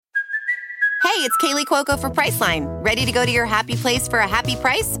Hey, it's Kaylee Cuoco for Priceline. Ready to go to your happy place for a happy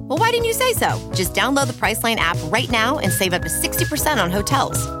price? Well, why didn't you say so? Just download the Priceline app right now and save up to 60% on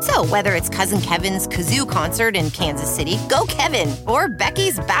hotels. So whether it's Cousin Kevin's Kazoo Concert in Kansas City, go Kevin, or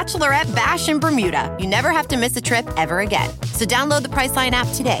Becky's Bachelorette Bash in Bermuda, you never have to miss a trip ever again. So download the Priceline app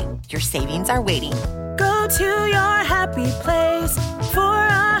today. Your savings are waiting. Go to your happy place for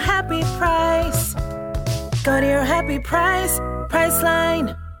a happy price. Go to your happy price,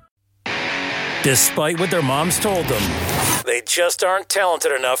 Priceline. Despite what their moms told them, they just aren't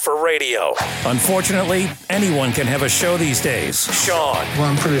talented enough for radio. Unfortunately, anyone can have a show these days. Sean. Well,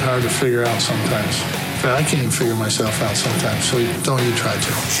 I'm pretty hard to figure out sometimes. I can't even figure myself out sometimes, so don't you try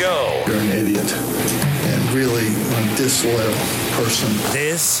to. Joe. You're an idiot and really a disloyal person.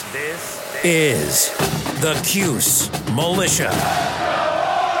 This is the Cuse Militia.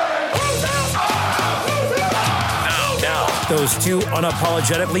 Those two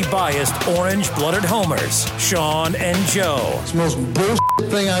unapologetically biased, orange-blooded homers, Sean and Joe. It's the most bullshit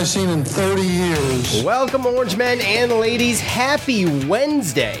thing I've seen in 30 years. Welcome, orange men and ladies. Happy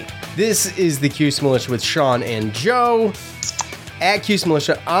Wednesday. This is the Cuse Militia with Sean and Joe. At Cuse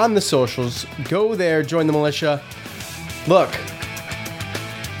Militia on the socials. Go there, join the militia. Look,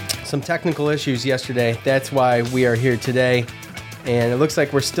 some technical issues yesterday. That's why we are here today. And it looks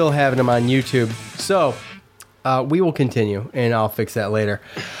like we're still having them on YouTube. So we will continue, and I'll fix that later.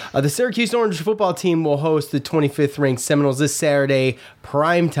 The Syracuse Orange football team will host the 25th ranked Seminoles this Saturday,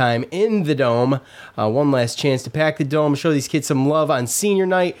 primetime in the Dome. One last chance to pack the Dome, show these kids some love on senior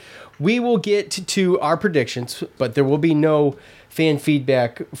night. We will get to our predictions, but there will be no fan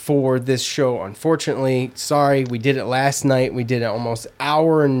feedback for this show, unfortunately. Sorry, we did it last night. We did an almost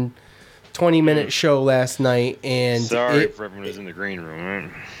hour and 20-minute show last night, and sorry for everyone who's in the green room, right?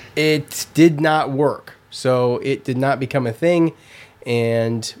 It did not work. So it did not become a thing,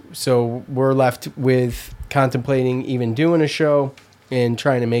 and so we're left with contemplating even doing a show and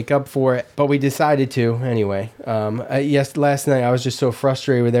trying to make up for it. But we decided to anyway. Last night I was just so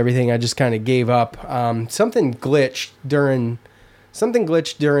frustrated with everything, I just kind of gave up. Something glitched during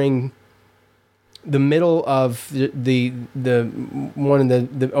the middle of the one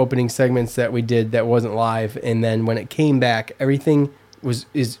of the opening segments that we did that wasn't live, and then when it came back, everything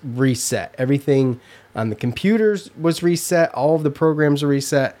is reset. Everything on the computers was reset. All of the programs were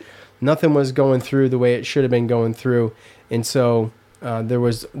reset. Nothing was going through the way it should have been going through. And so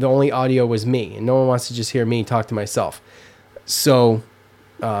the only audio was me, and no one wants to just hear me talk to myself. So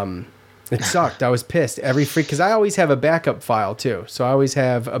it sucked. I was pissed because I always have a backup file too. So I always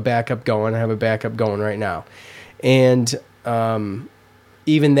have a backup going. I have a backup going right now. And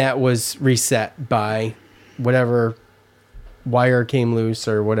even that was reset by whatever wire came loose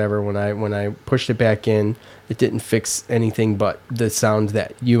or whatever. When I pushed it back in, it didn't fix anything but the sound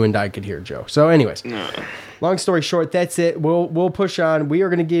that you and I could hear, Joe. So anyways, long story short, that's it. We'll push on. We are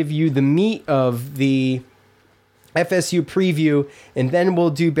going to give you the meat of the FSU preview, and then we'll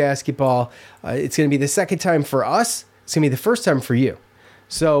do basketball. It's going to be the second time for us. It's going to be the first time for you.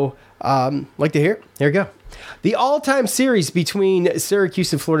 So like to hear it? Here we go. The all-time series between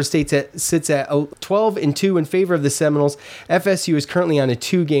Syracuse and Florida State sits at 12-2 in favor of the Seminoles. FSU is currently on a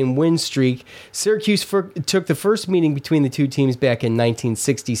 2-game win streak. Syracuse took the first meeting between the two teams back in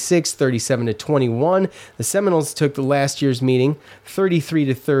 1966, 37-21. The Seminoles took the last year's meeting,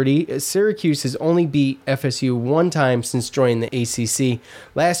 33-30. Syracuse has only beat FSU one time since joining the ACC.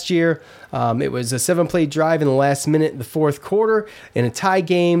 Last year, it was a 7-play drive in the last minute, the fourth quarter, in a tie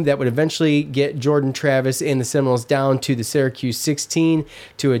game that would eventually get Jordan Travis and the Seminoles down to the Syracuse 16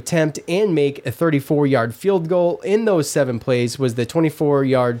 to attempt and make a 34-yard field goal. In those 7 plays was the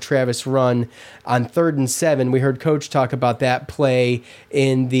 24-yard Travis run on 3rd and 7. We heard Coach talk about that play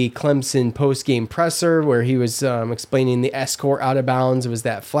in the Clemson postgame presser where he was explaining the escort out of bounds. It was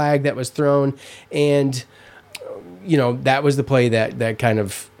that flag that was thrown, and that was the play that kind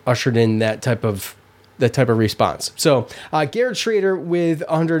of ushered in that type of response. So Garrett Schrader with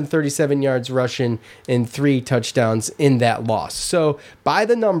 137 yards rushing and 3 touchdowns in that loss. So by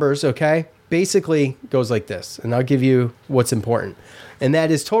the numbers, okay, basically goes like this, and I'll give you what's important, and that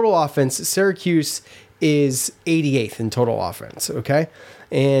is total offense. Syracuse is 88th in total offense, okay?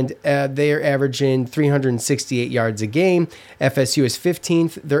 And they are averaging 368 yards a game. FSU is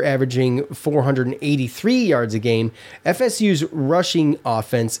 15th. They're averaging 483 yards a game. FSU's rushing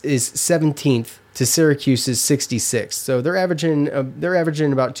offense is 17th to Syracuse's 66th. So they're averaging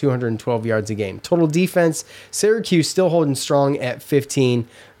about 212 yards a game. Total defense, Syracuse still holding strong at 15,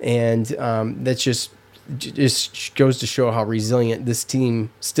 and that's just just goes to show how resilient this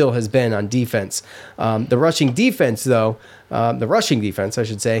team still has been on defense. The rushing defense, though, I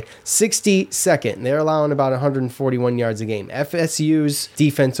should say, 62nd. They're allowing about 141 yards a game. FSU's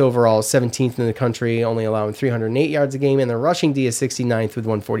defense overall is 17th in the country, only allowing 308 yards a game, and the rushing D is 69th with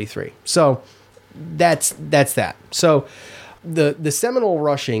 143. So that's that. So the Seminole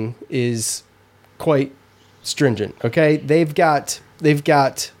rushing is quite stringent. Okay, they've got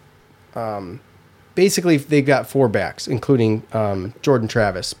basically they've got 4 backs, including Jordan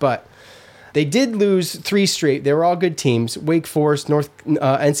Travis, but they did lose 3 straight. They were all good teams: Wake Forest,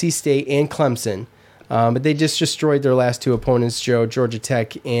 NC State, and Clemson. But they just destroyed their last 2 opponents, Georgia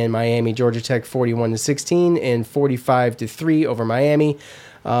Tech and Miami. Georgia Tech 41-16 and 45-3 over Miami.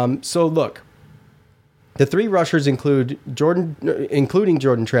 So look, the 3 rushers including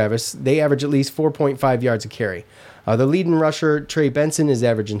Jordan Travis. They average at least 4.5 yards a carry. The leading rusher, Trey Benson, is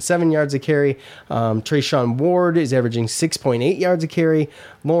averaging 7 yards a carry. Trayshawn Ward is averaging 6.8 yards a carry.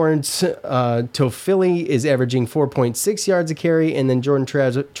 Lawrence Tofili is averaging 4.6 yards a carry. And then Jordan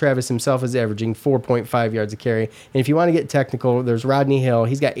Travis himself is averaging 4.5 yards a carry. And if you want to get technical, there's Rodney Hill.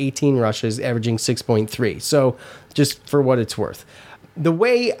 He's got 18 rushes, averaging 6.3. So just for what it's worth. The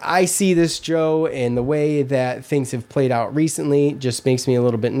way I see this, Joe, and the way that things have played out recently just makes me a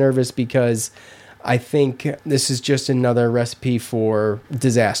little bit nervous, because I think this is just another recipe for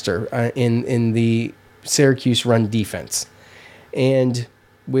disaster in the Syracuse run defense. And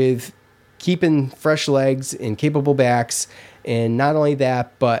with keeping fresh legs and capable backs, and not only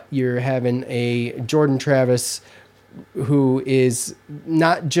that, but you're having a Jordan Travis who is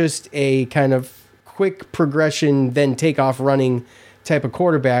not just a kind of quick progression, then take off running type of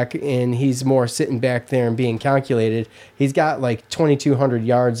quarterback, and he's more sitting back there and being calculated. He's got like 2,200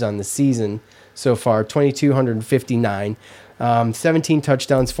 yards on the season so far, 2,259, 17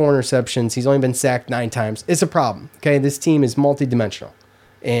 touchdowns, 4 interceptions. He's only been sacked 9 times. It's a problem. Okay, this team is multidimensional,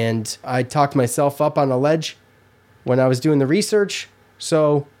 and I talked myself up on a ledge when I was doing the research.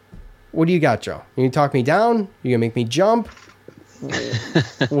 So, what do you got, Joe? You gonna talk me down? You gonna make me jump?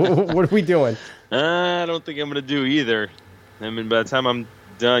 What are we doing? I don't think I'm going to do either. I mean, by the time I'm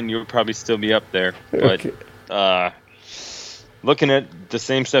done, you'll probably still be up there. But Okay. Looking at the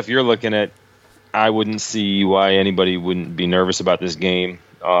same stuff you're looking at, I wouldn't see why anybody wouldn't be nervous about this game.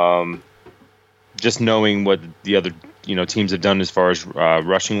 Just knowing what the other teams have done as far as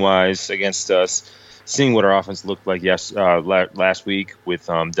rushing wise against us, seeing what our offense looked like last week with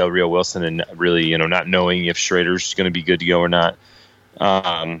Del Rio Wilson, and really not knowing if Schrader's going to be good to go or not.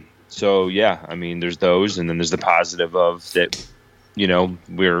 So yeah, I mean, there's those, and then there's the positive of that.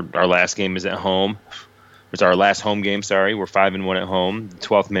 Our last game is at home. It's our last home game. Sorry, we're 5-1 at home. The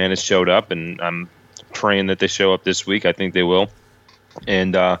 12th man has showed up, and I'm praying that they show up this week. I think they will.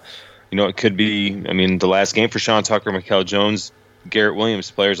 And it could be. I mean, the last game for Sean Tucker, Mikel Jones, Garrett Williams,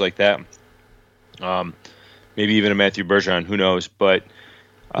 players like that. Maybe even a Matthew Bergeron. Who knows? But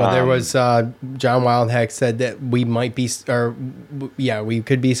well, there was John Wildhack said that we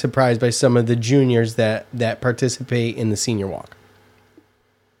could be surprised by some of the juniors that participate in the senior walk.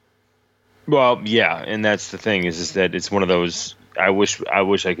 Well, yeah, and that's the thing is that it's one of those. I wish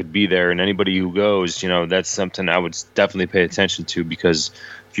I could be there, and anybody who goes, that's something I would definitely pay attention to, because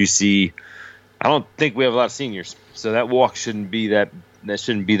if you see, I don't think we have a lot of seniors, so that walk shouldn't be that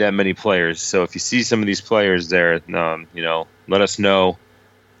many players. So if you see some of these players there, let us know.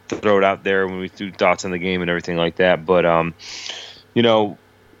 Throw it out there when we do thoughts on the game and everything like that. But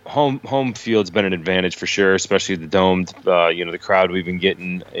home field's been an advantage for sure, especially the domed. The crowd we've been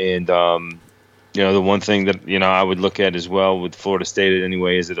getting, and the one thing that I would look at as well with Florida State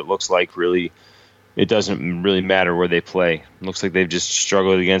anyway is that it looks like really it doesn't really matter where they play. It looks like they've just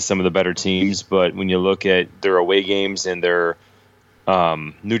struggled against some of the better teams. But when you look at their away games and their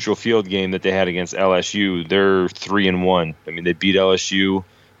neutral field game that they had against LSU, they're 3-1. I mean, they beat LSU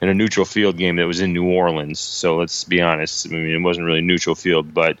in a neutral field game that was in New Orleans. So let's be honest. I mean, it wasn't really neutral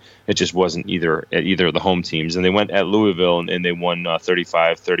field, but it just wasn't at either of the home teams. And they went at Louisville, and they won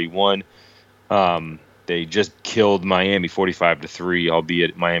 35-31. They just killed Miami 45-3,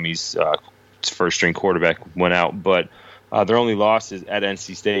 albeit Miami's first-string quarterback went out. But their only loss is at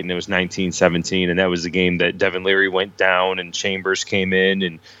NC State, and it was 19-17. And that was the game that Devin Leary went down and Chambers came in,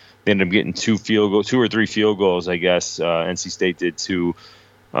 and they ended up getting 2 or 3 field goals, I guess. NC State did to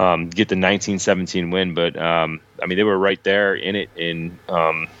get the 19-17 win. But, they were right there in it. And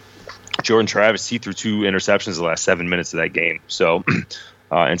Jordan Travis, he threw 2 interceptions the last 7 minutes of that game. So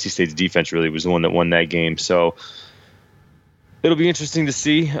NC State's defense really was the one that won that game. So It'll be interesting to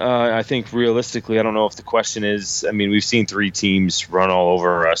see. I think realistically, I don't know if the question is, I mean, we've seen 3 teams run all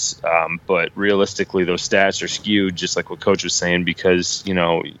over us, but realistically, those stats are skewed, just like what Coach was saying, because, you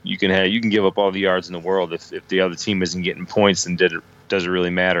can give up all the yards in the world. If the other team isn't getting points, then does it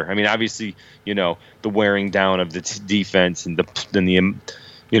really matter? I mean, obviously, the wearing down of the defense and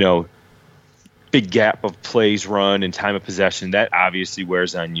the big gap of plays run and time of possession, that obviously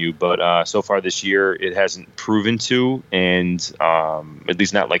wears on you. But so far this year, it hasn't proven to, and at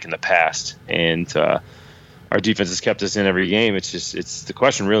least not like in the past. And our defense has kept us in every game. It's the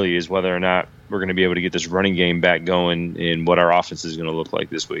question really is whether or not we're going to be able to get this running game back going and what our offense is going to look like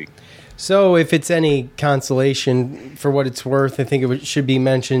this week. So if it's any consolation, for what it's worth, I think it should be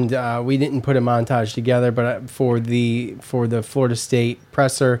mentioned, we didn't put a montage together, but for the Florida State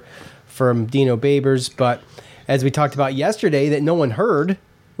presser from Dino Babers, but as we talked about yesterday that no one heard,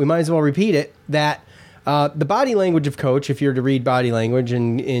 we might as well repeat it, that the body language of Coach, if you're to read body language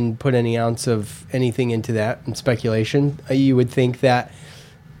and put any ounce of anything into that and speculation, you would think that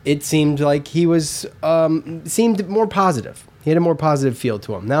it seemed like he was seemed more positive. He had a more positive feel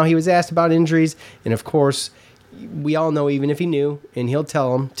to him. Now, he was asked about injuries, and of course, we all know, even if he knew, and he'll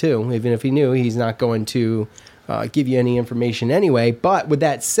tell him too, even if he knew, he's not going to give you any information anyway. But with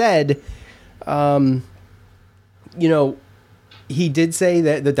that said, he did say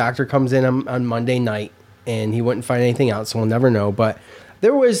that the doctor comes in on Monday night, and he wouldn't find anything out, so we'll never know. But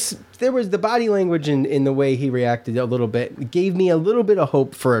there was the body language in the way he reacted a little bit. It gave me a little bit of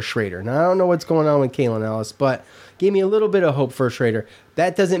hope for a Schrader. Now, I don't know what's going on with Kalen Ellis, but gave me a little bit of hope for a Schrader.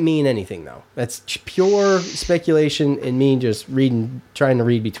 That doesn't mean anything, though. That's pure speculation and me just trying to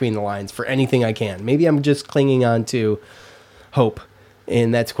read between the lines for anything I can. Maybe I'm just clinging on to hope,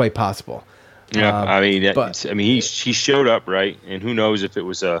 and that's quite possible. Yeah, he showed up, right? And who knows if it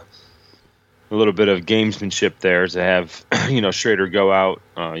was a little bit of gamesmanship there to have, Schrader go out,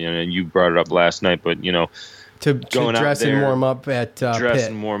 and you brought it up last night, but, to dress and warm up at Pitt.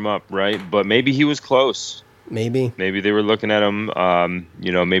 And warm up, right? But maybe he was close. Maybe they were looking at him.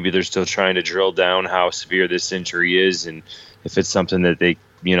 Maybe they're still trying to drill down how severe this injury is, and if it's something that they,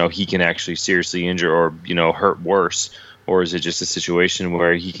 he can actually seriously injure or, hurt worse, or is it just a situation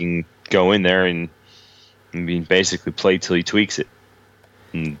where he can go in there and basically play till he tweaks it?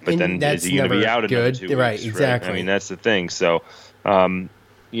 But then is he going to be out another 2 weeks? Right, exactly. Right? I mean, that's the thing. So,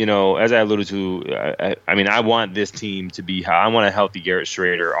 as I alluded to, I want this team to be. I want a healthy Garrett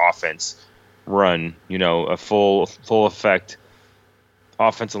Schrader offense run. A full effect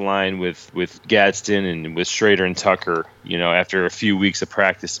offensive line with Gadsden and with Schrader and Tucker. After a few weeks of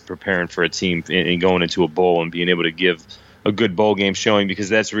practice preparing for a team and going into a bowl and being able to give a good bowl game showing, because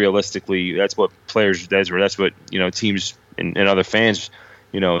that's what players, that's what teams and other fans,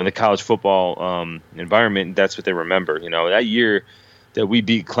 in the college football environment, that's what they remember. That year that we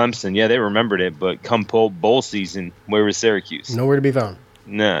beat Clemson, yeah, they remembered it, but come bowl season, where was Syracuse? Nowhere to be found.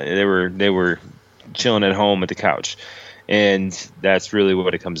 No, they were chilling at home at the couch, and that's really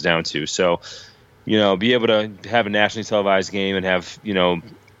what it comes down to. So, be able to have a nationally televised game and have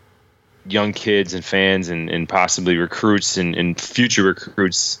young kids and fans and possibly recruits and future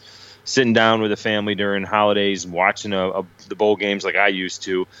recruits sitting down with a family during holidays, watching the bowl games like I used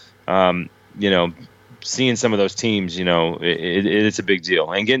to, seeing some of those teams, it's a big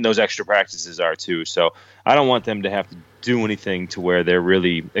deal. And getting those extra practices are too. So I don't want them to have to do anything to where they're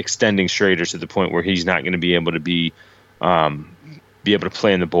really extending Schrader to the point where he's not going to be able to be able to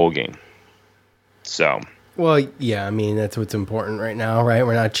play in the bowl game. So. Well, yeah, that's what's important right now, right?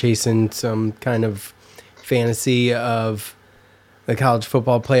 We're not chasing some kind of fantasy of the college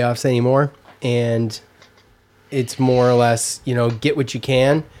football playoffs anymore, and it's more or less, get what you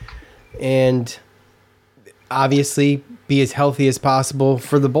can, and obviously be as healthy as possible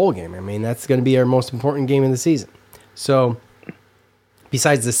for the bowl game. That's going to be our most important game of the season. So,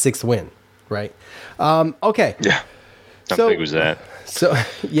 besides the 6th win, right? Okay. Yeah. How big was that? So,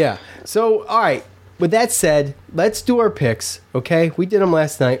 yeah. So, all right. With that said, let's do our picks, okay? We did them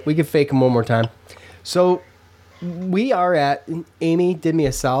last night. We can fake them one more time. So, we are at, Amy did me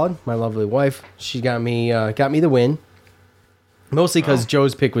a solid, my lovely wife. She got me the win. Mostly because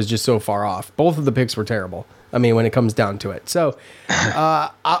Joe's pick was just so far off. Both of the picks were terrible. When it comes down to it. So,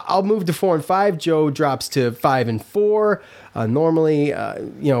 I'll move to 4-5. Joe drops to 5-4. Normally,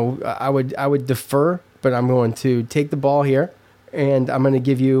 I would defer, but I'm going to take the ball here, and I'm going to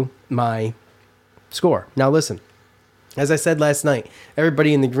give you my score. Now, listen. As I said last night,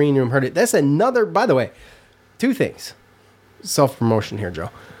 everybody in the green room heard it. That's another, by the way, 2 things. Self-promotion here, Joe.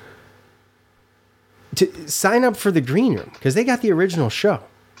 To sign up for the green room, because they got the original show.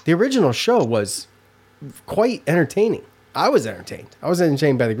 The original show was quite entertaining. I was entertained. I was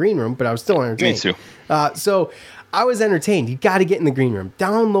entertained by the green room, but I was still entertained. Me too. So I was entertained. You got to get in the green room.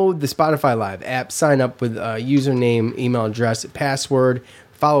 Download the Spotify Live app. Sign up with username, email address, password.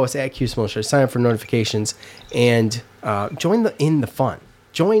 Follow us at QS Militia. Sign up for notifications and join in the fun.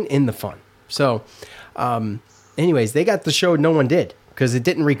 Join in the fun. So, anyways, they got the show no one did because it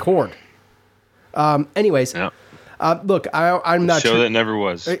didn't record. Anyways, yeah. Look, I'm not sure. The show that never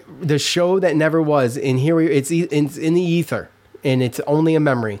was. The show that never was. And here it's in the ether, and it's only a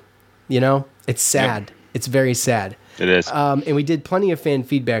memory. You know, it's sad. Yep. It's very sad. It is. And we did plenty of fan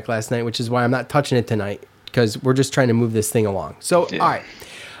feedback last night, which is why I'm not touching it tonight because we're just trying to move this thing along. So, all right.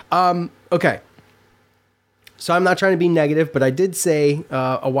 Okay. So I'm not trying to be negative, but I did say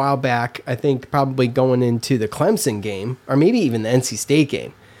a while back, I think probably going into the Clemson game, or maybe even the NC State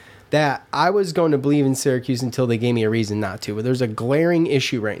game, that I was going to believe in Syracuse until they gave me a reason not to. But there's a glaring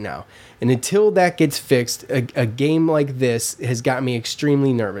issue right now. And until that gets fixed, a game like this has got me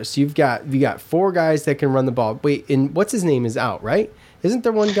extremely nervous. You got 4 guys that can run the ball. Wait, and what's his name is out, right? Isn't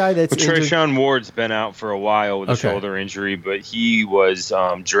there one guy that's injured? Trayshawn Ward's been out for a while with a shoulder injury, but he was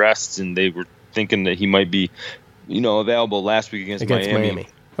dressed, and they were thinking that he might be, available last week against Miami.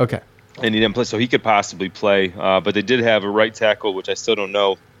 Okay. And he didn't play, so he could possibly play. But they did have a right tackle, which I still don't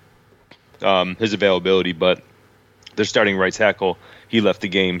know his availability, but their starting right tackle, he left the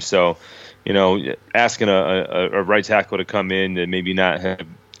game. So, asking a right tackle to come in and maybe not have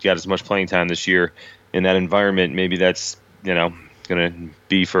got as much playing time this year in that environment, maybe that's, going to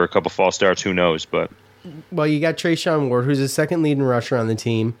be for a couple false starts. Who knows? But well, you got Trayshawn Ward, who's the second leading rusher on the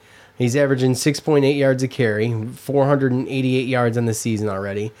team. He's averaging 6.8 yards a carry, 488 yards on the season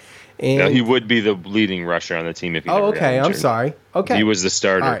already. And he would be the leading rusher on the team if he never got injured. I'm sorry. Okay. He was the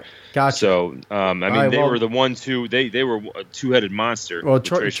starter. All right. Gotcha. So, they were the ones who they were a two-headed monster. Well,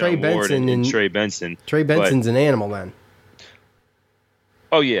 Trey Benson and Trey Benson. Trey Benson's an animal then.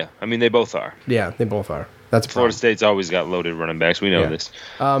 Oh, yeah. They both are. Yeah, they both are. That's Florida State's always got loaded running backs. We know this.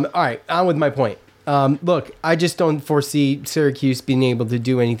 All right, on with my point. Look, I just don't foresee Syracuse being able to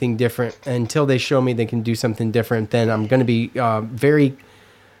do anything different until they show me they can do something different. Then I'm going to be very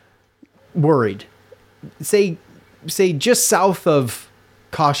worried. Say just south of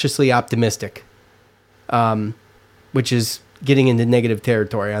cautiously optimistic, which is getting into negative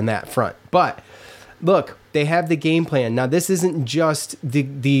territory on that front. But look, they have the game plan. Now, this isn't just the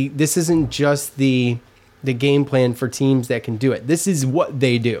game plan for teams that can do it. This is what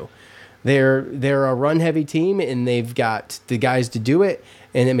they do. They're a run-heavy team, and they've got the guys to do it,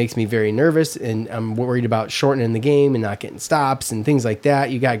 and it makes me very nervous, and I'm worried about shortening the game and not getting stops and things like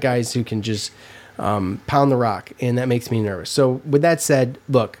that. You got guys who can just pound the rock, and that makes me nervous. So with that said,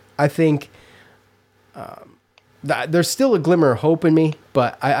 look, I think there's still a glimmer of hope in me,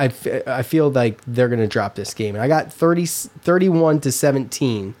 but I feel like they're going to drop this game. And I got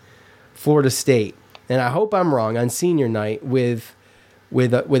 31-17 Florida State, and I hope I'm wrong on senior night with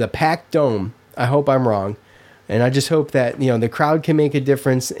a packed dome. I hope I'm wrong. And I just hope that, the crowd can make a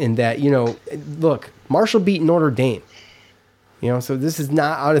difference in that, look, Marshall beat Notre Dame. So this is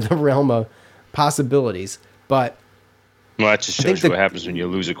not out of the realm of possibilities. But that just shows you what happens when you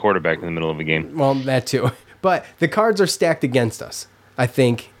lose a quarterback in the middle of a game. Well, that too. But the cards are stacked against us, I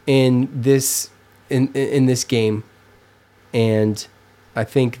think, in this game. And I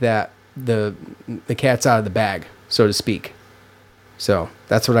think that the cat's out of the bag, so to speak. So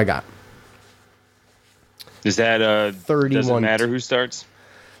that's what I got. Is that 31? Doesn't matter who starts?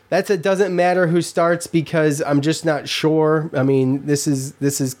 Doesn't matter who starts because I'm just not sure. This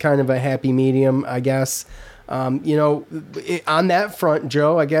is kind of a happy medium, I guess. On that front,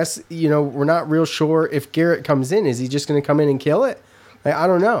 Joe, I guess, we're not real sure if Garrett comes in. Is he just going to come in and kill it? I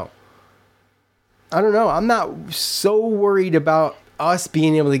don't know. I'm not so worried about us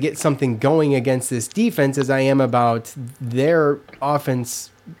being able to get something going against this defense as I am about their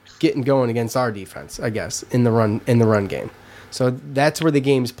offense getting going against our defense, I guess, in the run game. So that's where the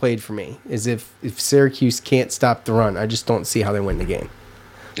game's played for me, is if Syracuse can't stop the run, I just don't see how they win the game.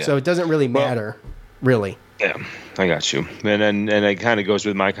 Yeah. So it doesn't really matter, really. Yeah, I got you. And it kind of goes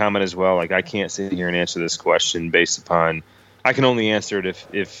with my comment as well. Like, I can't sit here and answer this question based upon – I can only answer it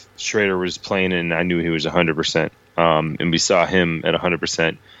if Schrader was playing and I knew he was 100%. And we saw him at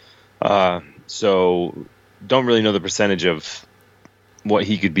 100%. So don't really know the percentage of what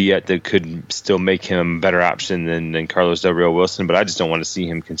he could be at that could still make him a better option than Carlos Del Rio Wilson. But I just don't want to see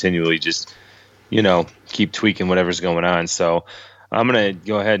him continually just, keep tweaking whatever's going on. So I'm going to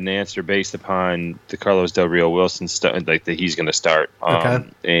go ahead and answer based upon the Carlos Del Rio Wilson that he's going to start. Okay.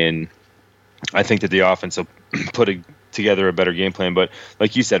 And I think that the offense will put together a better game plan. But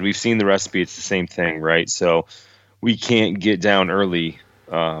like you said, we've seen the recipe. It's the same thing, right? So we can't get down early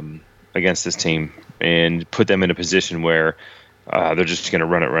against this team and put them in a position where they're just going to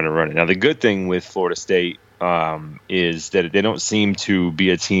run it. Now, the good thing with Florida State is that they don't seem to be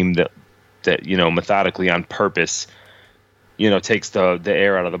a team that methodically on purpose, takes the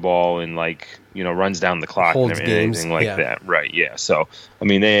air out of the ball and runs down the clock and anything like that. Right. Yeah. So, I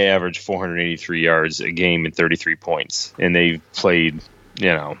mean, they average 483 yards a game and 33 points, and they've played,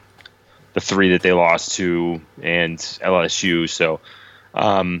 the 3 that they lost to and LSU. So,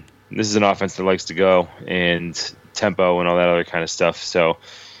 this is an offense that likes to go and tempo and all that other kind of stuff. So,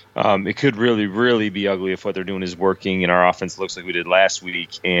 it could really, really be ugly if what they're doing is working and our offense looks like we did last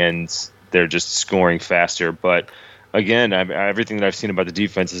week and they're just scoring faster. But again, everything that I've seen about the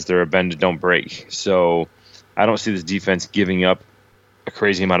defense is they're a bend, don't break. So I don't see this defense giving up a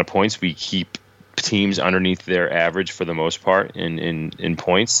crazy amount of points. We keep teams underneath their average for the most part in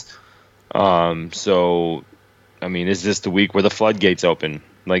points. So, I mean, is this the week where the floodgates open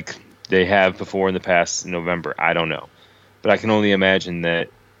like they have before in the past in November? I don't know. But I can only imagine that,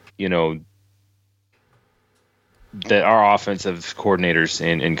 that our offensive coordinators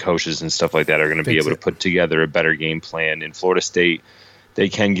and coaches and stuff like that are going to be able to put together a better game plan. In Florida State, they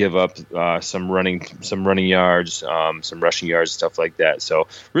can give up some running yards, some rushing yards, stuff like that. So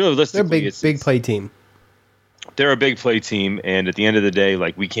realistically, they're a big play team. They're a big play team, and at the end of the day,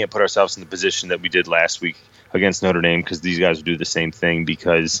 we can't put ourselves in the position that we did last week against Notre Dame because these guys will do the same thing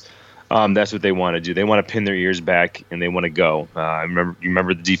because that's what they want to do. They want to pin their ears back and they want to go. You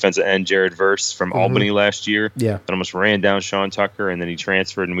remember the defensive end Jared Verse from Albany last year? Yeah, that almost ran down Sean Tucker, and then he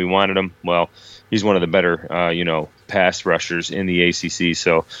transferred, and we wanted him. Well, he's one of the better, pass rushers in the ACC.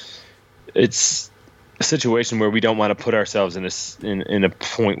 So it's a situation where we don't want to put ourselves in a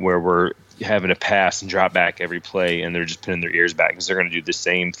point where we're having to pass and drop back every play, and they're just pinning their ears back because they're going to do the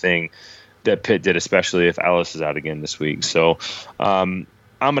same thing that Pitt did, especially if Ellis is out again this week. So I'm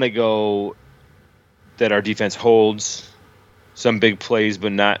going to go that our defense holds some big plays,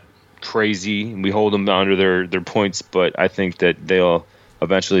 but not crazy. We hold them under their points, but I think that they'll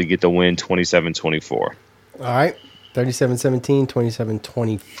eventually get the win 27-24. All right, 37-17,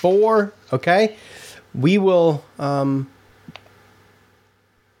 27-24. Okay, we will.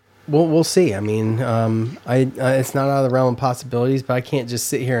 We'll see. I mean, it's not out of the realm of possibilities, but I can't just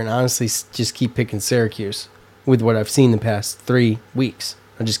sit here and honestly just keep picking Syracuse with what I've seen the past 3 weeks.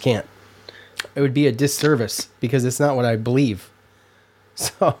 I just can't. It would be a disservice because it's not what I believe.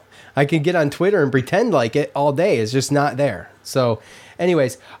 So I can get on Twitter and pretend like it all day. It's just not there. So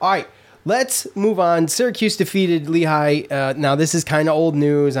anyways, all right, let's move on. Syracuse defeated Lehigh. Now this is kind of old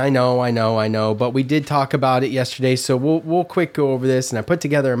news. I know, but we did talk about it yesterday. So we'll quick go over this, and I put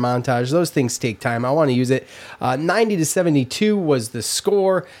together a montage. Those things take time. I want to use it. 90-72 was the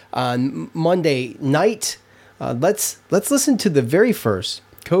score on Monday night. Let's listen to the very first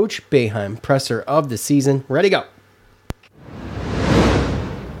Coach Boeheim presser of the season. Ready, go.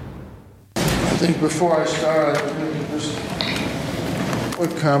 I think before I start, just a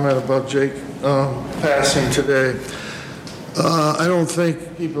quick comment about Jake passing today. I don't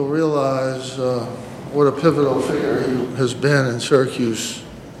think people realize what a pivotal figure he has been in Syracuse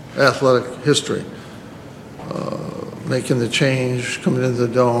athletic history. Making the change, coming into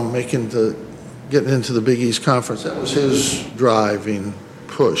the Dome, getting into the Big East Conference. That was his driving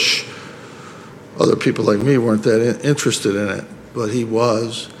push. Other people like me weren't that interested in it, but he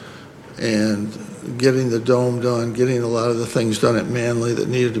was. And getting the Dome done, getting a lot of the things done at Manly that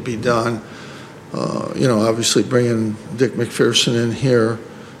needed to be done. Obviously bringing Dick McPherson in here.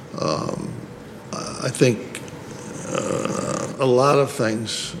 I think a lot of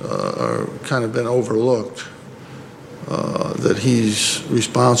things are kind of been overlooked that he's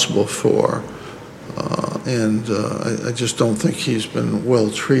responsible for. I just don't think he's been well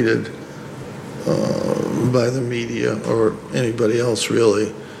treated by the media or anybody else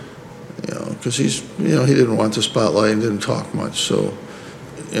really, because he didn't want the spotlight and didn't talk much. So,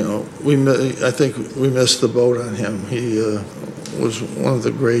 I think we missed the boat on him. He was one of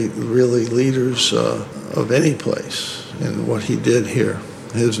the great, really, leaders of any place in what he did here,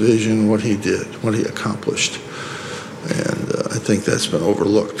 his vision, what he did, what he accomplished. And I think that's been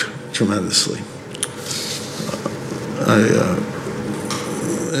overlooked tremendously.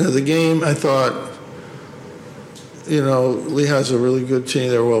 The game, I thought, Lehigh's a really good team.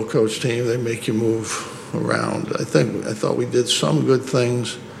 They're a well-coached team. They make you move around. I thought we did some good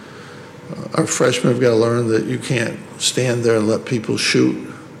things. Our freshmen have got to learn that you can't stand there and let people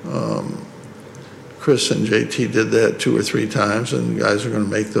shoot. Chris and JT did that 2 or 3 times, and guys are going to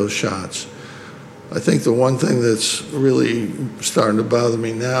make those shots. I think the one thing that's really starting to bother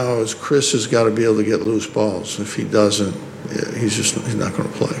me now is Chris has got to be able to get loose balls. If he doesn't, he's not going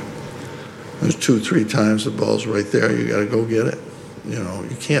to play. There's 2-3 times the ball's right there. You got to go get it.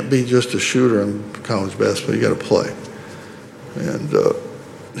 You can't be just a shooter in college basketball. You got to play. And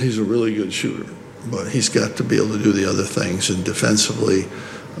he's a really good shooter, but he's got to be able to do the other things. And defensively,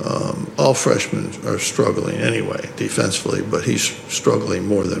 all freshmen are struggling anyway, defensively, but he's struggling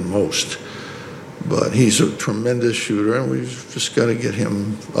more than most. But he's a tremendous shooter, and we've just got to get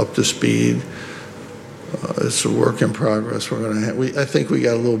him up to speed. It's a work in progress. I think we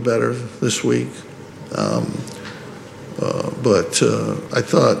got a little better this week. But I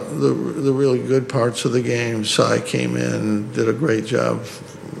thought the really good parts of the game, Cy came in, did a great job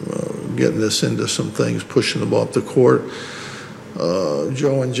getting us into some things, pushing the ball up the court.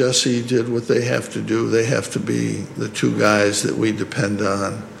 Joe and Jesse did what they have to do. They have to be the two guys that we depend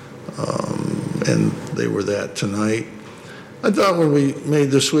on, and they were that tonight. I thought when we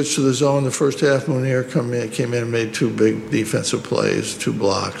made the switch to the zone, the first half, Munir came in and made 2 big defensive plays, 2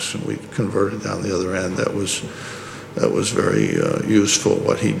 blocks, and we converted down the other end. That was very useful,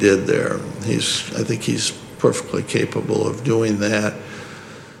 what he did there. I think he's perfectly capable of doing that.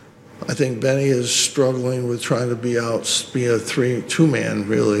 I think Benny is struggling with trying to be a 2-man,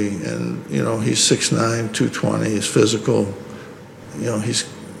 really, and, he's 6'9", 220, he's physical.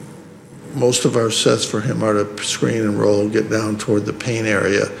 Most of our sets for him are to screen and roll, get down toward the paint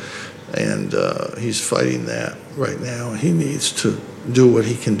area, and he's fighting that right now. He needs to do what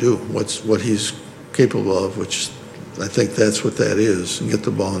he can do, what he's capable of, which I think that's what that is, and get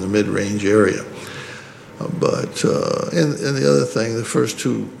the ball in the mid-range area. But and the other thing, the first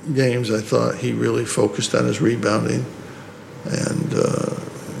 2 games, I thought he really focused on his rebounding, and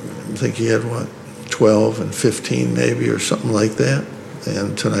I think he had 12 and 15 maybe, or something like that.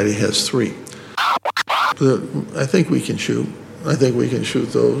 And tonight he has 3. I think we can shoot. I think we can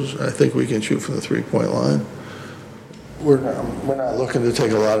shoot those. I think we can shoot from the 3-point line. We're not looking to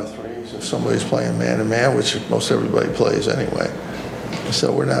take a lot of threes if somebody's playing man-to-man, which most everybody plays anyway.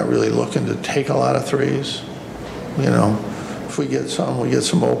 So we're not really looking to take a lot of threes. If we get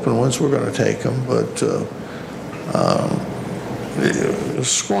some open ones, we're going to take them. But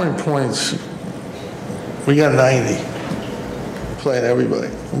scoring points, we got 90. Playing everybody.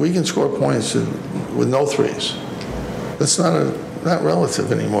 We can score points with no threes. That's not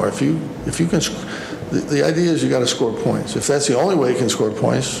relative anymore. If you can, the idea is you got to score points. If that's the only way you can score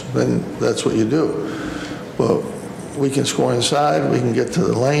points, then that's what you do. But we can score inside. We can get to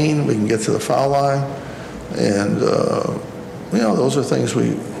the lane. We can get to the foul line, and those are things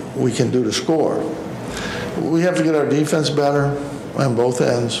we can do to score. We have to get our defense better on both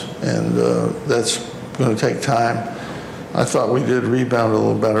ends, and that's going to take time. I thought we did rebound a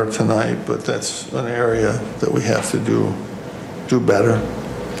little better tonight, but that's an area that we have to do better.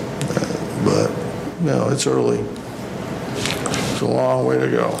 But it's early. It's a long way to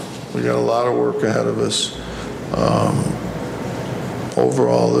go. We got a lot of work ahead of us.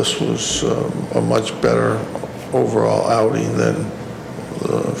 Overall, this was a much better overall outing than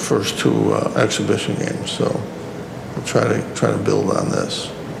the first 2 exhibition games. So we'll try to build on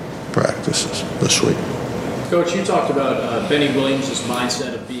this practices this week. Coach, you talked about Benny Williams'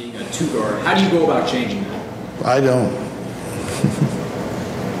 mindset of being a 2-guard. How do you go about changing that? I don't.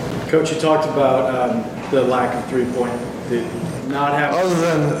 Coach, you talked about the lack of 3-point, not having. Other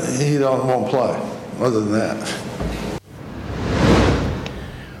than he won't play. Other than that.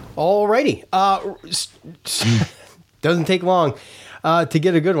 Alrighty. Doesn't take long to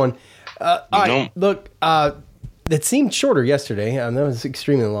get a good one. All right. Look. It seemed shorter yesterday. That was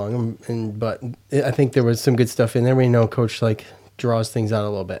extremely long, but I think there was some good stuff in there. We know Coach draws things out a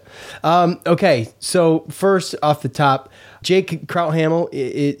little bit. Okay, so first off the top, Jake Krauthamel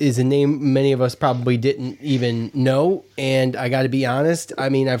is a name many of us probably didn't even know, and I got to be honest. I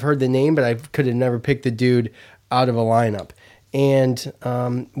mean, I've heard the name, but I could have never picked the dude out of a lineup. And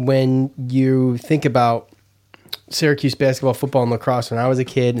when you think about Syracuse basketball, football, and lacrosse, when I was a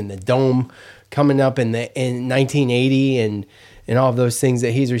kid, and the Dome coming up in 1980 and all of those things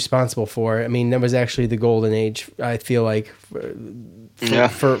that he's responsible for. I mean, that was actually the golden age, I feel like,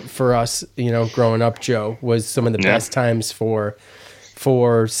 for us, growing up, Joe, was some of the best times for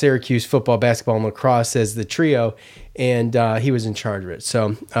Syracuse football, basketball, and lacrosse as the trio, and he was in charge of it.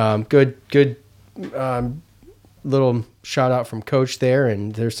 So good little shout out from Coach there,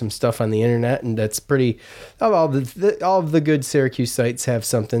 and there's some stuff on the internet, and that's pretty. All of the good Syracuse sites have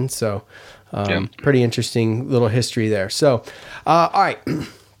something, so pretty interesting little history there. So, all right,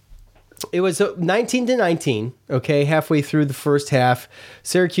 It was 19-19, okay, halfway through the first half.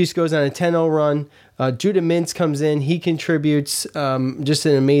 Syracuse goes on a 10-0 run. Judah Mintz comes in. He contributes. Just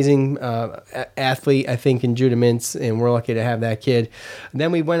an amazing athlete, I think, in Judah Mintz, and we're lucky to have that kid. And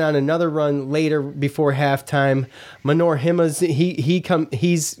then we went on another run later before halftime. Manor Himas, he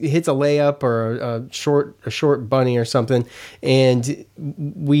hits a layup or a short bunny or something, and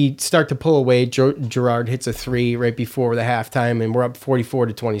we start to pull away. Gerard hits a three right before the halftime, and we're up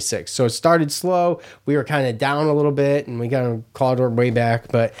 44-26. So it started slow. We were kind of down a little bit, and we kind of clawed our way back,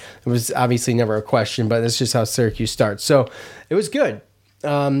 but it was obviously never a question. But that's just how Syracuse starts. So it was good. I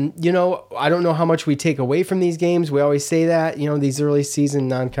don't know how much we take away from these games. We always say that, these early season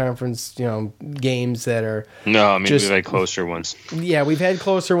non-conference, games that are. No, I mean, we've had closer ones. Yeah, we've had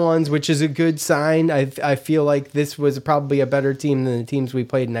closer ones, which is a good sign. I feel like this was probably a better team than the teams we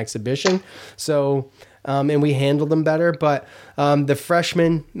played in exhibition. So. And we handled them better, but the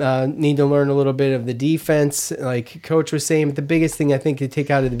freshmen need to learn a little bit of the defense. Like Coach was saying, but the biggest thing I think to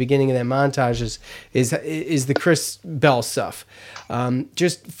take out of the beginning of that montage is the Chris Bell stuff.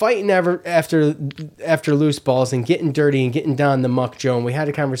 Just fighting after loose balls and getting dirty and getting down the muck, Joe. And we had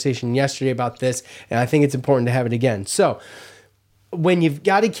a conversation yesterday about this, and I think it's important to have it again. So. When you've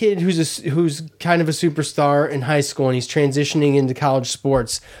got a kid who's kind of a superstar in high school and he's transitioning into college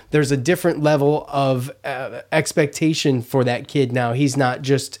sports, there's a different level of expectation for that kid now. He's not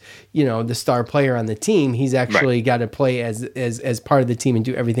just, the star player on the team. He's actually got to play as part of the team and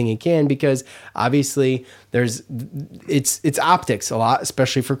do everything he can, because obviously it's optics a lot,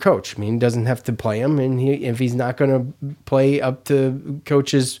 especially for Coach. I mean, he doesn't have to play him, and if he's not going to play up to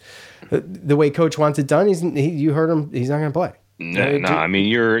Coach's the way Coach wants it done, you heard him, he's not going to play. No, I mean,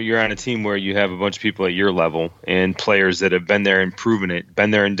 you're on a team where you have a bunch of people at your level and players that have been there and proven it,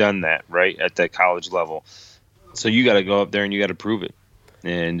 been there and done that, right, at that college level. So you got to go up there and you got to prove it.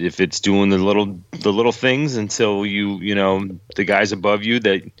 And if it's doing the little things until the guys above you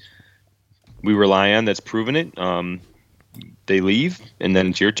that we rely on that's proven it, they leave, and then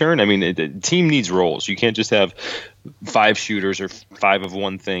it's your turn. I mean, the team needs roles. You can't just have 5 shooters or 5 of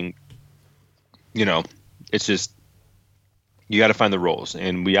one thing. It's just. You got to find the roles,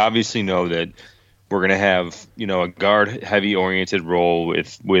 and we obviously know that we're going to have a guard heavy oriented role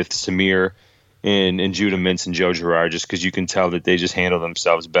with Samir and Judah Mintz and Joe Girard, just because you can tell that they just handle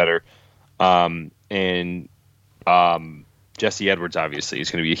themselves better. And Jesse Edwards obviously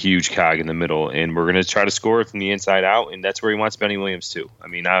is going to be a huge cog in the middle, and we're going to try to score it from the inside out, and that's where he wants Benny Williams too. I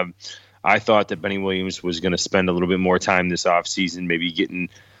mean, I thought that Benny Williams was going to spend a little bit more time this offseason, maybe getting.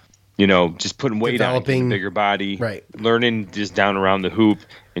 Just putting weight on, getting a bigger body, right? Learning just down around the hoop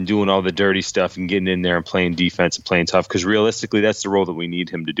and doing all the dirty stuff and getting in there and playing defense and playing tough. Because realistically, that's the role that we need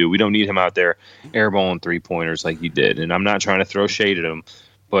him to do. We don't need him out there airballing 3-pointers like he did. And I'm not trying to throw shade at him,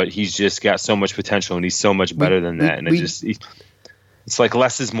 but he's just got so much potential and he's so much better than that. And it's like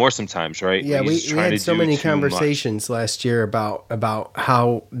less is more sometimes, right? Yeah, we had so many conversations last year about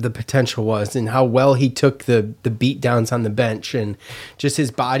how the potential was and how well he took the beat downs on the bench and just his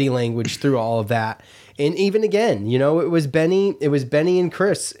body language through all of that. And even again, it was Benny and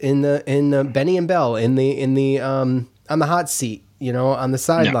Chris in the Benny and Bell in the on the hot seat, on the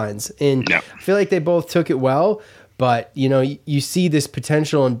sidelines. And I feel like they both took it well. But, you see this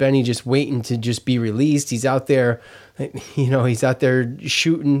potential in Benny just waiting to just be released. He's out there, he's out there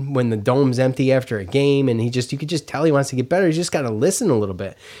shooting when the dome's empty after a game. And you could just tell he wants to get better. He's just got to listen a little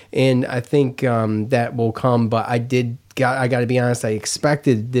bit. And I think that will come. But I got to be honest, I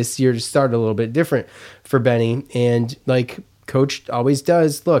expected this year to start a little bit different for Benny. And like Coach always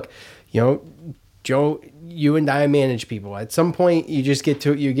does, look, Joe, you and I manage people. At some point, you just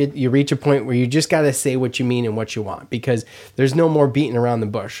you reach a point where you just got to say what you mean and what you want, because there's no more beating around the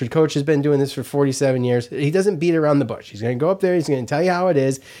bush. The coach has been doing this for 47 years. He doesn't beat around the bush. He's going to go up there. He's going to tell you how it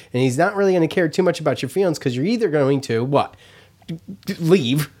is, and he's not really going to care too much about your feelings, because you're either going to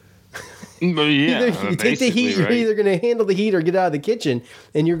leave. Yeah, you take the heat. Right? You're either going to handle the heat or get out of the kitchen,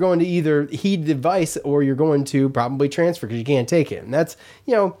 and you're going to either heed the advice or you're going to probably transfer because you can't take it. And that's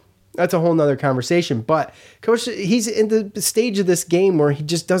that's a whole nother conversation. But Coach, he's in the stage of this game where he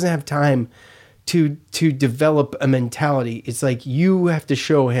just doesn't have time to develop a mentality. It's like you have to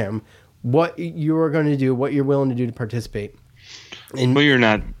show him what you're going to do, what you're willing to do to participate. And you're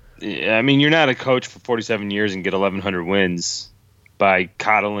not a coach for 47 years and get 1,100 wins by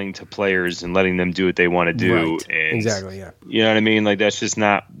coddling to players and letting them do what they want to do. Right. And, exactly, yeah. You know what I mean? Like, that's just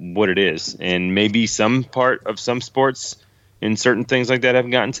not what it is. And maybe some part of some sports and certain things like that have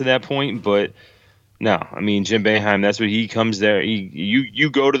gotten to that point, but no. I mean, Jim Boeheim, that's what he comes there. You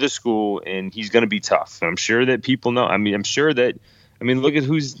go to the school, and he's going to be tough. I'm sure that people know. I mean, I'm sure that I mean, look at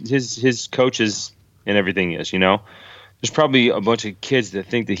who's his coaches and everything is. There's probably a bunch of kids that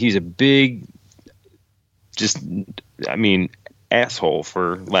think that he's a big, asshole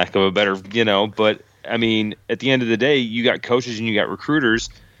for lack of a better, But I mean, at the end of the day, you got coaches and you got recruiters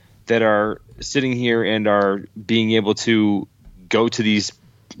that are sitting here and are being able to go to these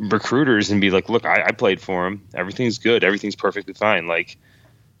recruiters and be like, look, I played for him. Everything's good. Everything's perfectly fine. Like,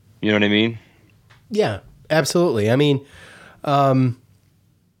 you know what I mean? Yeah, absolutely. I mean,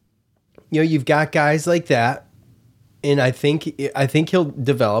 you've got guys like that, and I think he'll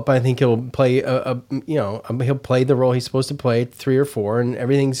develop. I think he'll play he'll play the role he's supposed to play, 3 or 4, and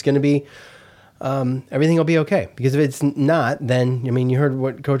everything's going to be everything will be okay. Because if it's not, then you heard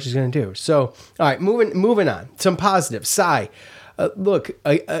what coach is going to do. So, all right, moving on. Some positives. Cy. Look,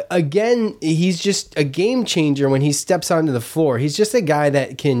 again, he's just a game changer when he steps onto the floor. He's just a guy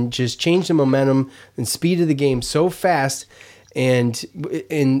that can just change the momentum and speed of the game so fast, and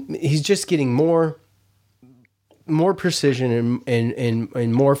he's just getting more precision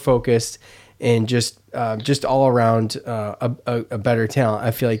and more focused, and just all around a better talent.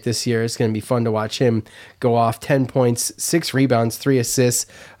 I feel like this year it's going to be fun to watch him go off. 10 points, 6 rebounds, 3 assists.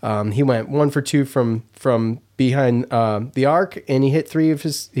 He went 1 for 2 from behind the arc, and he hit 3 for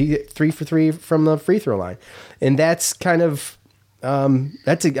 3 from the free throw line, and that's kind of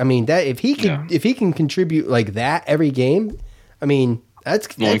if he can contribute like that every game,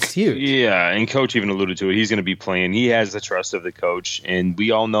 that's huge. Yeah, and coach even alluded to it. He's going to be playing. He has the trust of the coach, and we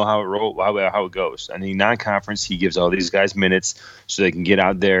all know how it goes. I mean, non-conference, he gives all these guys minutes so they can get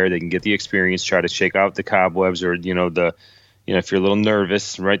out there, they can get the experience, try to shake out the cobwebs, or if you're a little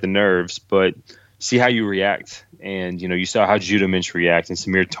nervous, right, the nerves, but see how you react. And you saw how Judah Minch react, and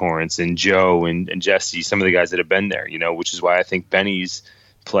Samir Torrance, and Joe, and Jesse, some of the guys that have been there. Which is why I think Benny's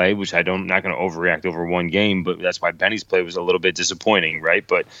play, which I'm not going to overreact over one game, but that's why Benny's play was a little bit disappointing, right?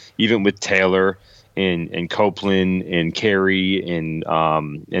 But even with Taylor and Copeland and Carey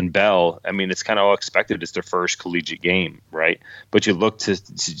and Bell, I mean, it's kind of all expected. It's their first collegiate game, right? But you look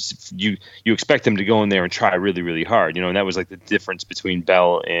you expect them to go in there and try really, really hard, and that was like the difference between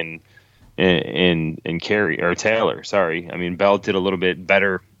Bell and Carey or Taylor. Sorry, I mean, Bell did a little bit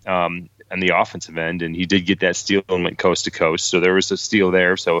better on the offensive end, and he did get that steal and went coast to coast. So there was a steal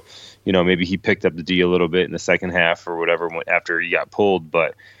there. So, maybe he picked up the D a little bit in the second half or whatever after he got pulled.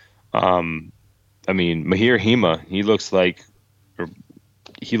 But, Mahir Hema, he looks like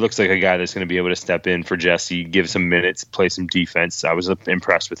a guy that's going to be able to step in for Jesse, give some minutes, play some defense. I was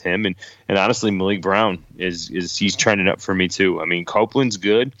impressed with him. And honestly, Malik Brown he's trending up for me too. I mean, Copeland's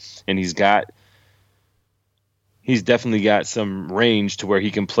good, and he's definitely got some range to where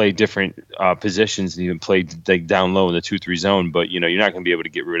he can play different positions and even play like down low in the 2-3 zone. But you're not going to be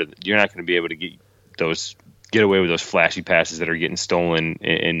able to get away with those flashy passes that are getting stolen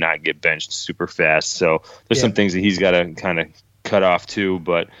and not get benched super fast. So there's some things that he's got to kind of cut off too.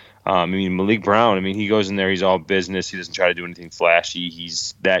 But Malik Brown, he goes in there, he's all business. He doesn't try to do anything flashy.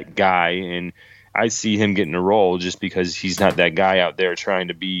 He's that guy, and I see him getting a role just because he's not that guy out there trying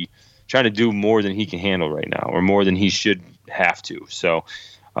to do more than he can handle right now, or more than he should have to. So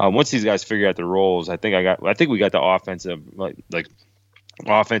once these guys figure out their roles, I think we got the offensive like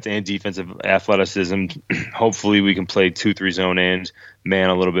offense and defensive athleticism. Hopefully we can play 2-3 zone and man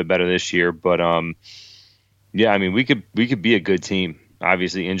a little bit better this year. But we could be a good team.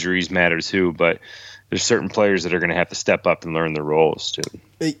 Obviously injuries matter too, but there's certain players that are going to have to step up and learn their roles too.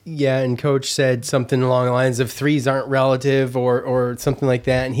 Yeah, and coach said something along the lines of threes aren't relative or something like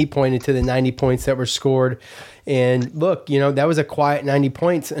that, and he pointed to the 90 points that were scored. And look, that was a quiet 90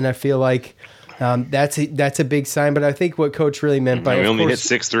 points, and I feel like that's a big sign. But I think what coach really meant by we only hit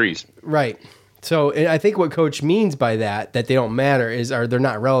 6 threes. Right. So and I think what coach means by that they don't matter they're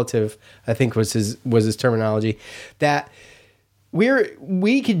not relative, I think was his terminology. That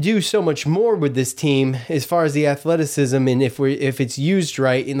we could do so much more with this team as far as the athleticism, and if it's used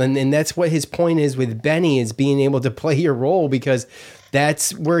right, and that's what his point is with Benny, is being able to play your role, because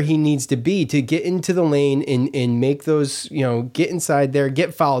that's where he needs to be to get into the lane and make those, get inside there,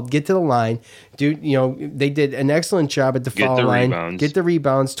 get fouled, get to the line. Dude, they did an excellent job at the foul line. Get the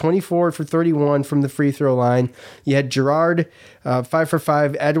rebounds, 24 for 31 from the free throw line. You had Gerard 5 for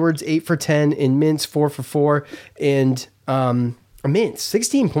 5, Edwards 8 for 10, and Mintz 4 for 4, and Mintz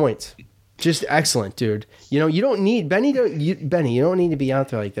 16 points. Just excellent, dude. You don't need Benny. You don't need to be out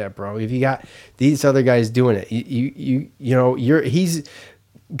there like that, bro. If you got these other guys doing it, he's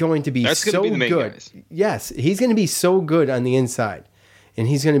going to be so good. Guys. Yes, he's going to be so good on the inside, and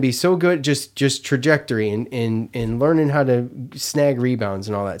he's going to be so good, just trajectory and learning how to snag rebounds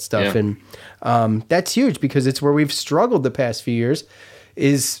and all that stuff. Yeah. And that's huge because it's where we've struggled the past few years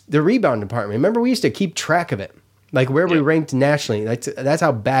is the rebound department. Remember, we used to keep track of it, like where we ranked nationally. That's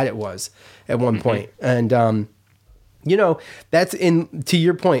how bad it was at one point. And, that's to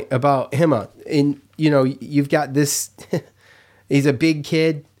your point about Hima. You've got this, he's a big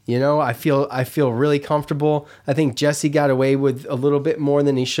kid. I feel really comfortable. I think Jesse got away with a little bit more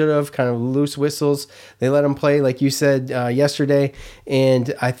than he should have, kind of loose whistles. They let him play, like you said yesterday.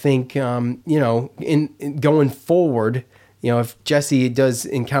 And I think, in going forward, if Jesse does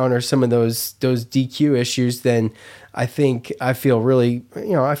encounter some of those DQ issues, then I think I feel really,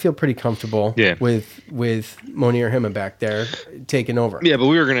 I feel pretty comfortable with Monir Hima back there taking over. Yeah, but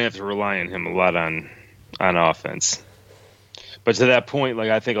we were going to have to rely on him a lot on offense. But to that point,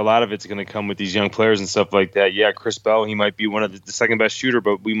 I think a lot of it's going to come with these young players and stuff like that. Yeah, Chris Bell, he might be one of the second best shooter,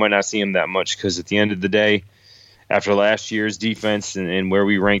 but we might not see him that much because at the end of the day, after last year's defense and where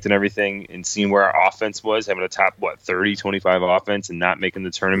we ranked and everything and seeing where our offense was, having a top, 30, 25 offense and not making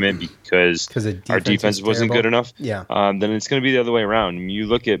the tournament because our defense wasn't good enough, then it's going to be the other way around. I mean, you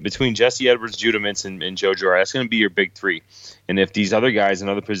look at between Jesse Edwards, Judaments, and Joe Jora, that's going to be your big three. And if these other guys in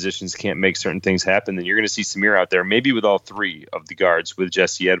other positions can't make certain things happen, then you're going to see Samir out there, maybe with all three of the guards with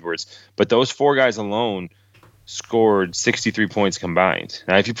Jesse Edwards. But those four guys alone scored 63 points combined.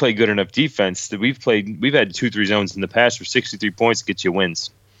 Now, if you play good enough defense, we've had 2-3 zones in the past where 63 points get you wins.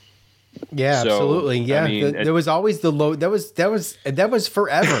 Yeah, absolutely. Yeah, I mean, there was always the low. That was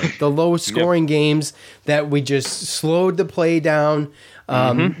forever. The low scoring games that we just slowed the play down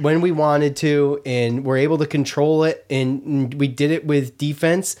when we wanted to, and we're able to control it. And we did it with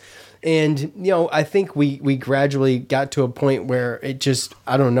defense. And I think we gradually got to a point where it just,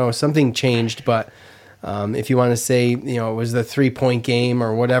 I don't know, something changed, but. If you want to say, it was the 3-point game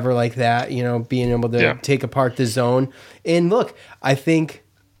or whatever like that, being able to take apart the zone. And look, I think,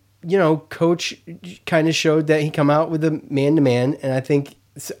 Coach kind of showed that he come out with a man-to-man, and I think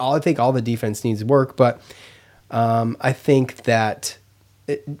all the defense needs work. But I think that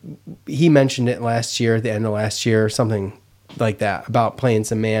he mentioned it last year, at the end of last year, or something like that, about playing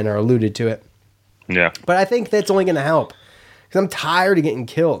some man, or alluded to it. Yeah. But I think that's only going to help because I'm tired of getting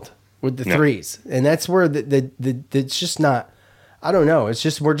killed with the threes, and that's where it's just not. I don't know. It's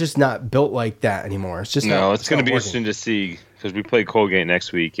just we're just not built like that anymore. It's just it's going to be interesting to see because we play Colgate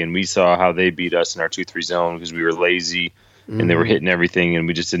next week, and we saw how they beat us in our 2-3 zone because we were lazy and they were hitting everything, and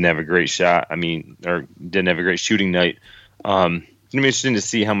we just didn't have a great shot. Or didn't have a great shooting night. It's going to be interesting to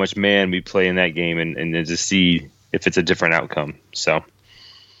see how much man we play in that game, and to see if it's a different outcome. So,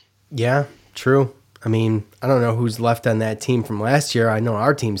 yeah, true. I mean, I don't know who's left on that team from last year. I know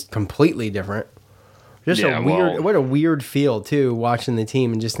our team's completely different. Just what a weird feel too, watching the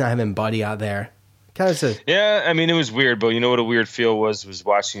team and just not having Buddy out there. It was weird, but you know what a weird feel was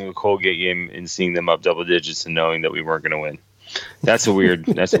watching a Colgate game and seeing them up double digits and knowing that we weren't going to win. That's a weird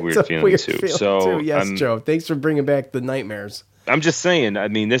feeling too. Yes, Joe. Thanks for bringing back the nightmares. I'm just saying. I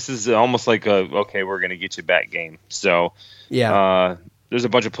mean, this is almost like we're going to get you back game. So there's a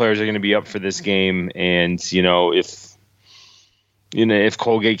bunch of players that are going to be up for this game, and if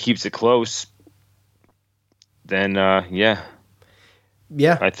Colgate keeps it close, then I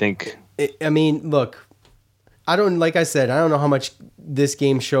think. I mean, look, I don't know how much this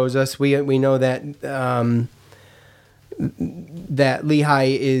game shows us. We know that that Lehigh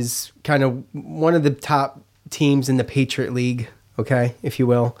is kind of one of the top teams in the Patriot League. Okay, if you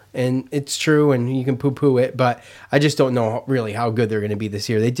will. And it's true, and you can poo-poo it, but I just don't know really how good they're going to be this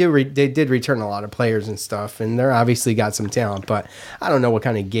year. They did return a lot of players and stuff, and they're obviously got some talent, but I don't know what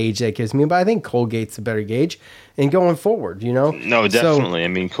kind of gauge that gives me, but I think Colgate's a better gauge. And going forward, No, definitely. I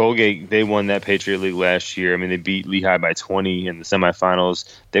mean, Colgate, they won that Patriot League last year. I mean, they beat Lehigh by 20 in the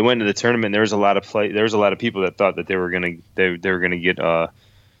semifinals. They went to the tournament. There was a lot of people that thought that they were going to get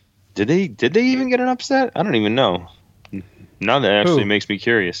did they even get an upset? I don't even know. Now that actually makes me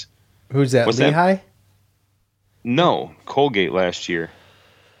curious. Who's that? Lehigh? No, Colgate last year.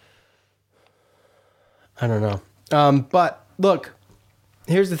 I don't know. But look,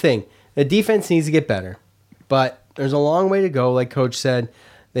 here's the thing: the defense needs to get better, but there's a long way to go. Like Coach said,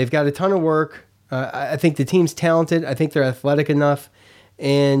 they've got a ton of work. I think the team's talented. I think they're athletic enough,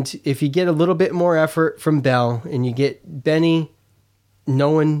 and if you get a little bit more effort from Bell and you get Benny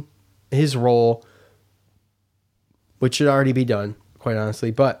knowing his role, which should already be done, quite honestly.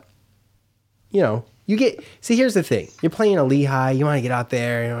 But, here's the thing. You're playing a Lehigh. You want to get out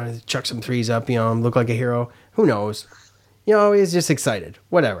there. You want to chuck some threes up, look like a hero. Who knows? He's just excited.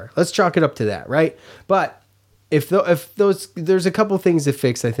 Whatever. Let's chalk it up to that, right? But if those, there's a couple things to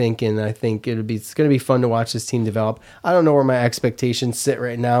fix, I think, and I think it's going to be fun to watch this team develop. I don't know where my expectations sit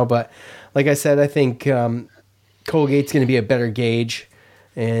right now, but like I said, I think Colgate's going to be a better gauge,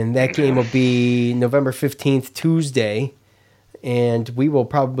 and that game will be November 15th, Tuesday, and we will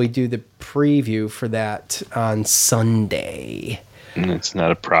probably do the preview for that on Sunday. It's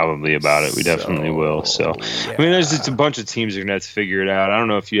not a probably about it. We definitely will. So, yeah. I mean, there's just a bunch of teams that are going to have to figure it out. I don't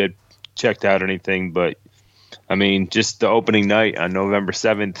know if you had checked out anything, but I mean, just the opening night on November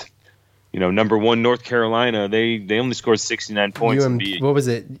 7th, number 1 North Carolina, they only scored 69 points. What was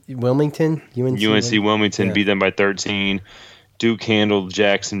it? Wilmington? UNC Wilmington beat them by 13. Duke handled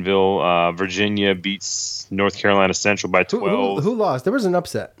Jacksonville. Virginia beats North Carolina Central by 12. Who lost? There was an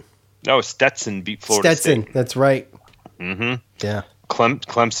upset. Oh, Stetson beat Florida State. That's right. Mm-hmm. Yeah.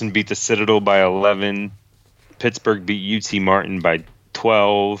 Clemson beat the Citadel by 11. Pittsburgh beat UT Martin by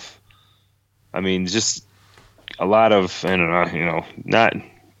 12. I mean, just a lot of, not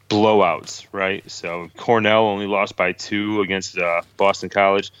blowouts, right? So Cornell only lost by 2 against Boston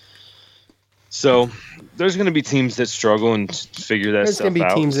College. So there's going to be teams that struggle and figure that stuff out. There's going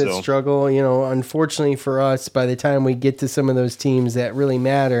to be teams that struggle. Unfortunately for us, by the time we get to some of those teams that really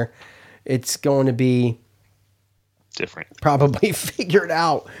matter, it's going to be different. Probably figured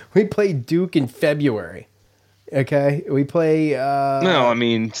out. We play Duke in February. Okay? We play...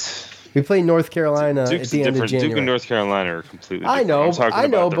 we play North Carolina Duke's at the end of January. Duke and North Carolina are completely different. I know, I'm talking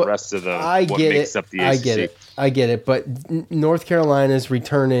about but the rest of what makes up the ACC. I get it. But North Carolina's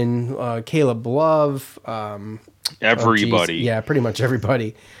returning Caleb Love. Everybody. Yeah, pretty much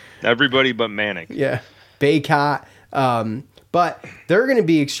everybody. Everybody but Manning. Yeah. Baycott. But they're going to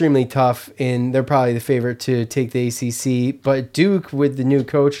be extremely tough, and they're probably the favorite to take the ACC. But Duke, with the new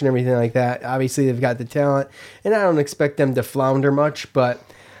coach and everything like that, obviously they've got the talent, and I don't expect them to flounder much, but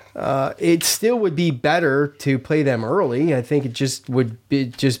it still would be better to play them early. I think it just would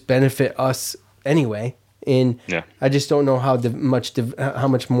just benefit us anyway. And I just don't know how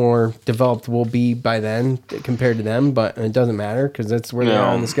much more developed we'll be by then compared to them, but it doesn't matter because that's where they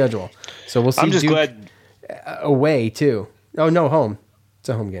are on the schedule. So we'll see. I'm just Duke glad away too. Oh, no, home. It's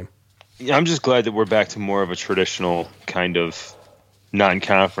a home game. Yeah, I'm just glad that we're back to more of a traditional kind of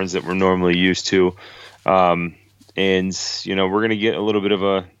non-conference that we're normally used to. And, we're going to get a little bit of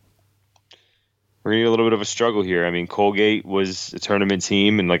a struggle here. I mean, Colgate was a tournament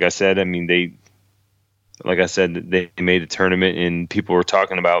team, and like I said, they made the tournament, and people were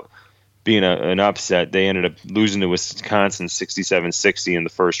talking about being an upset. They ended up losing to Wisconsin 67-60 in the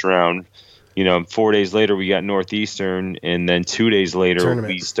first round. 4 days later we got Northeastern, and then 2 days later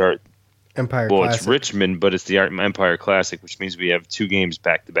we start Empire Classic. It's Richmond, but it's the Empire Classic, which means we have 2 games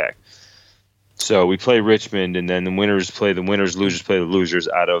back to back. So we play Richmond, and then the winners play the winners, losers play the losers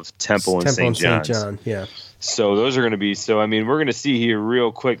out of Temple and St. John's. Yeah. So those are going to be. So we're going to see here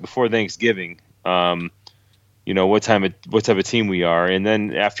real quick before Thanksgiving. What type of team we are, and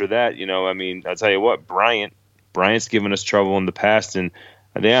then after that, I'll tell you what, Bryant's given us trouble in the past, and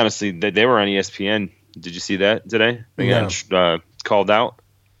they honestly they were on ESPN. Did you see that today? They got called out.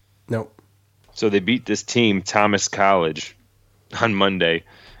 Nope. So they beat this team, Thomas College, on Monday,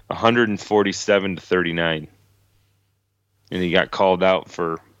 147-39, and he got called out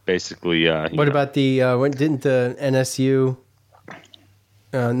for basically. What about didn't the NSU?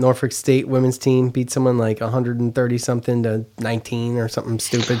 Norfolk State women's team beat someone like 130 something to 19 or something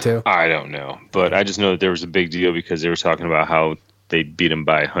stupid too. I don't know, but I just know that there was a big deal because they were talking about how they beat them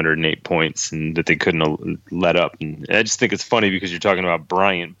by 108 points and that they couldn't let up. And I just think it's funny because you're talking about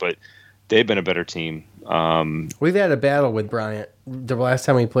Bryant, but they've been a better team. We've had a battle with Bryant the last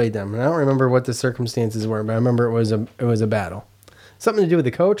time we played them, and I don't remember what the circumstances were, but I remember it was a battle. Something to do with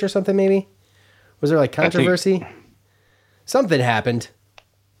the coach or something maybe? Was there like controversy? Something happened.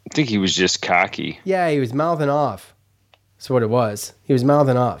 I think he was just cocky. Yeah, he was mouthing off. That's what it was. He was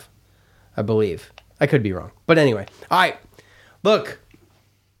mouthing off, I believe. I could be wrong. But anyway. All right. Look.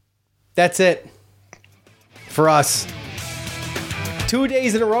 That's it for us. 2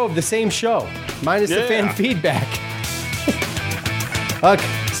 days in a row of the same show, minus the fan feedback. Look,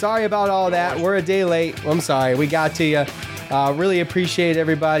 sorry about all that. We're a day late. I'm sorry. We got to you. Really appreciate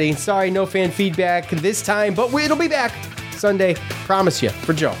everybody. Sorry, no fan feedback this time, but it'll be back Sunday. Promise you.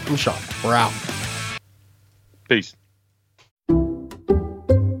 For Joe, I'm Sean. We're out. Peace.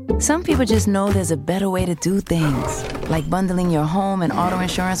 Some people just know there's a better way to do things, like bundling your home and auto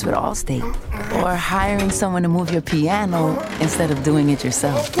insurance with Allstate, or hiring someone to move your piano instead of doing it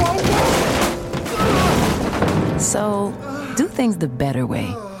yourself. So, do things the better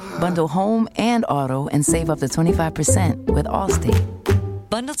way. Bundle home and auto and save up to 25% with Allstate.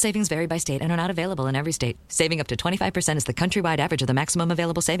 Bundled savings vary by state and are not available in every state. Saving up to 25% is the countrywide average of the maximum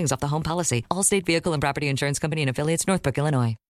available savings off the home policy. Allstate Vehicle and Property Insurance Company and affiliates, Northbrook, Illinois.